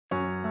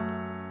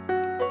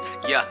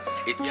Yeah,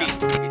 it's key.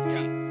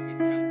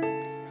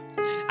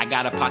 I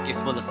got a pocket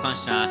full of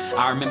sunshine.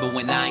 I remember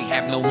when I ain't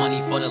have no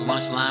money for the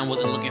lunch line.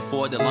 Wasn't looking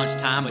forward to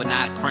lunchtime, but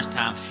now it's crunch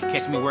time.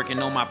 Catch me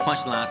working on my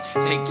punchlines.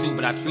 Take two,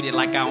 but I treat it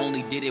like I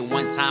only did it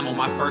one time. On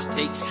my first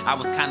take, I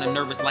was kinda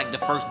nervous like the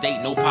first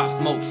date. No pop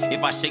smoke.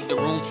 If I shake the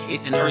room,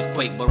 it's an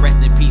earthquake. But rest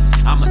in peace,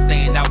 I'ma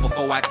stand out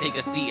before I take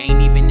a seat.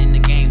 Ain't even in the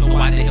game, so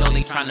why the hell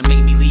they tryna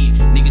make me leave?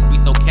 Niggas be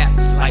so capped,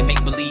 like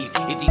make believe.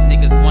 If these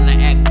niggas wanna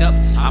act up,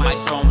 I might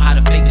show them how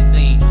to fake a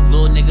scene.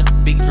 Little nigga,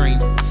 big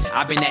dreams.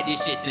 I've been at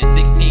this shit since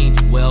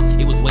 16. Well,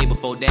 it was way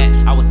before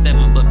that. I was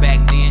 7, but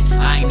back then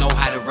I ain't know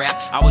how to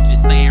rap. I was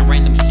just saying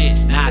random shit.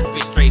 Now I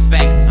spit straight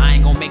facts. I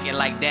ain't gon' make it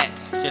like that.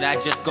 Should I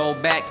just go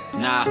back?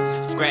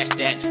 Nah, scratch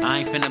that. I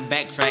ain't finna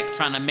backtrack.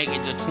 Tryna make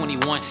it to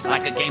 21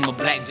 like a game of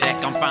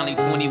blackjack. I'm finally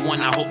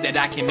 21. I hope that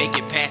I can make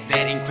it past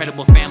that.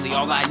 Incredible family.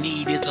 All I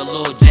need is a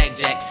little jack.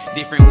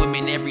 Different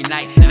women every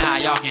night. Nah,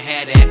 y'all can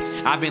have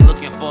that. I've been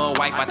looking for a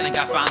wife. I think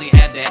I finally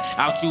have that.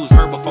 I'll choose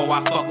her before I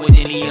fuck with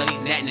any of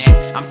these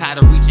nat-nats. I'm tired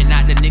of reaching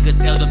out to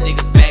niggas. Tell them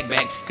niggas back.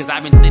 Cause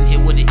I've been sitting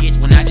here with an itch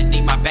when I just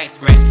need my back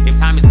scratched. If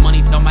time is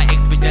money, tell my ex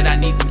bitch that I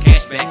need some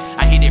cash back.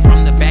 I hit it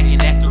from the back and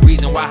that's the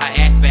reason why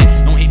her ass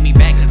fat. Don't hit me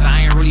back cause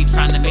I ain't really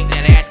trying to make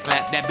that ass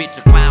clap. That bitch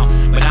a clown,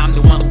 but I'm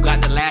the one who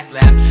got the last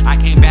laugh. I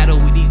can't battle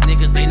with these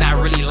niggas, they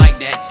not really like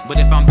that. But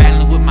if I'm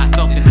battling with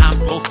myself, then how I'm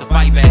supposed to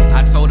fight back?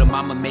 I told them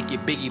I'ma make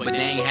it biggie, but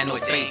they ain't had no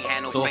faith.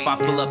 So if I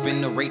pull up in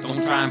the race,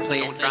 don't try and play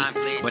it safe.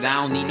 But I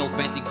don't need no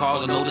fancy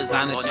cars or no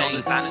designer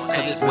chains.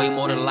 Cause it's way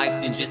more to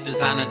life than just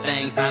designer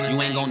things.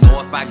 You ain't gon'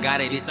 know if I got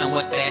it, it's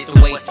somewhat stashed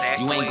away.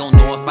 You ain't gon'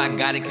 know if I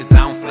got it cause I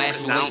don't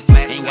flash away.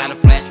 Ain't gotta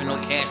flash for no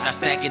cash, I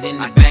stack it in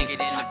the bank.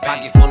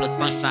 Pocket full of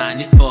sunshine,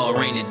 this for a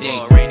rainy day.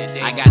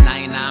 I got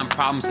 99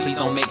 problems, please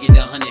don't make it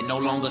 100. No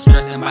longer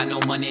stressing about no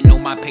money, know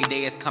my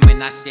payday is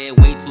coming. I shed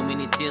way too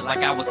many tears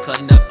like I was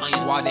cutting up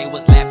onions. While they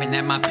was laughing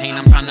at my pain,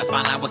 I'm trying to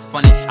find out what's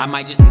funny. I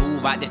might just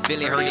move out to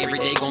Philly, heard every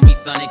day gon' be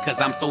sunny. Cause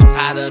I'm so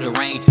tired of the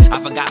rain, I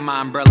forgot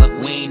my umbrella.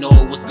 We ain't know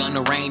it was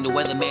gonna rain, the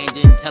weatherman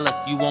didn't tell us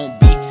you won't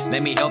beef.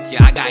 Let me help you,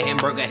 I got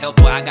hamburger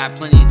helper, I got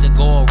plenty to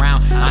go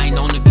around. I ain't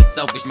known to be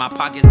selfish, my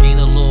pockets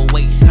gained a little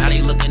weight, now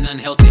they looking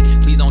unhealthy.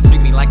 Please don't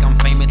treat me like I'm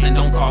famous and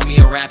don't call me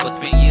a rapper.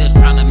 Spent years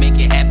trying to make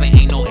it happen,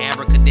 ain't no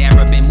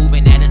abracadabra. Been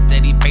moving at a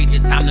steady pace,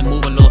 it's time to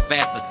move a little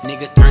faster.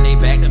 Niggas turn their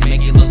backs and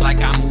make it look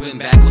like I'm moving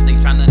backwards. They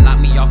trying to knock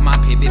me off my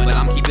pivot, but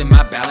I'm keeping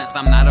my balance.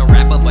 I'm not a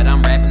rapper, but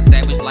I'm rapping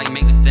savage like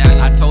Make a Stallion.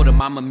 I told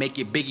them I'ma make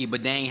it biggie,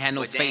 but they ain't had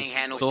no faith.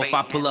 So if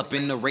I pull up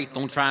in the race,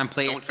 don't try and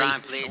play it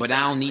safe. But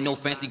I don't need no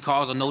fancy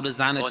cars or no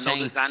designer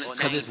chains.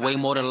 Cause it's way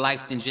more to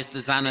life than just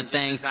designer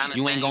things.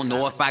 You ain't gon'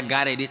 know if I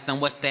got it, it's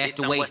somewhat stashed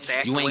away.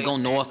 You ain't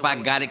gon' know if I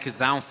got it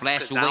cause I don't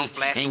flash away.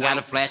 Ain't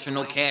gotta flash for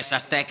no cash, I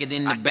stack it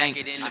in the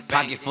bank.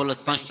 Pocket full of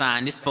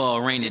sunshine, this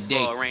for a rainy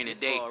day.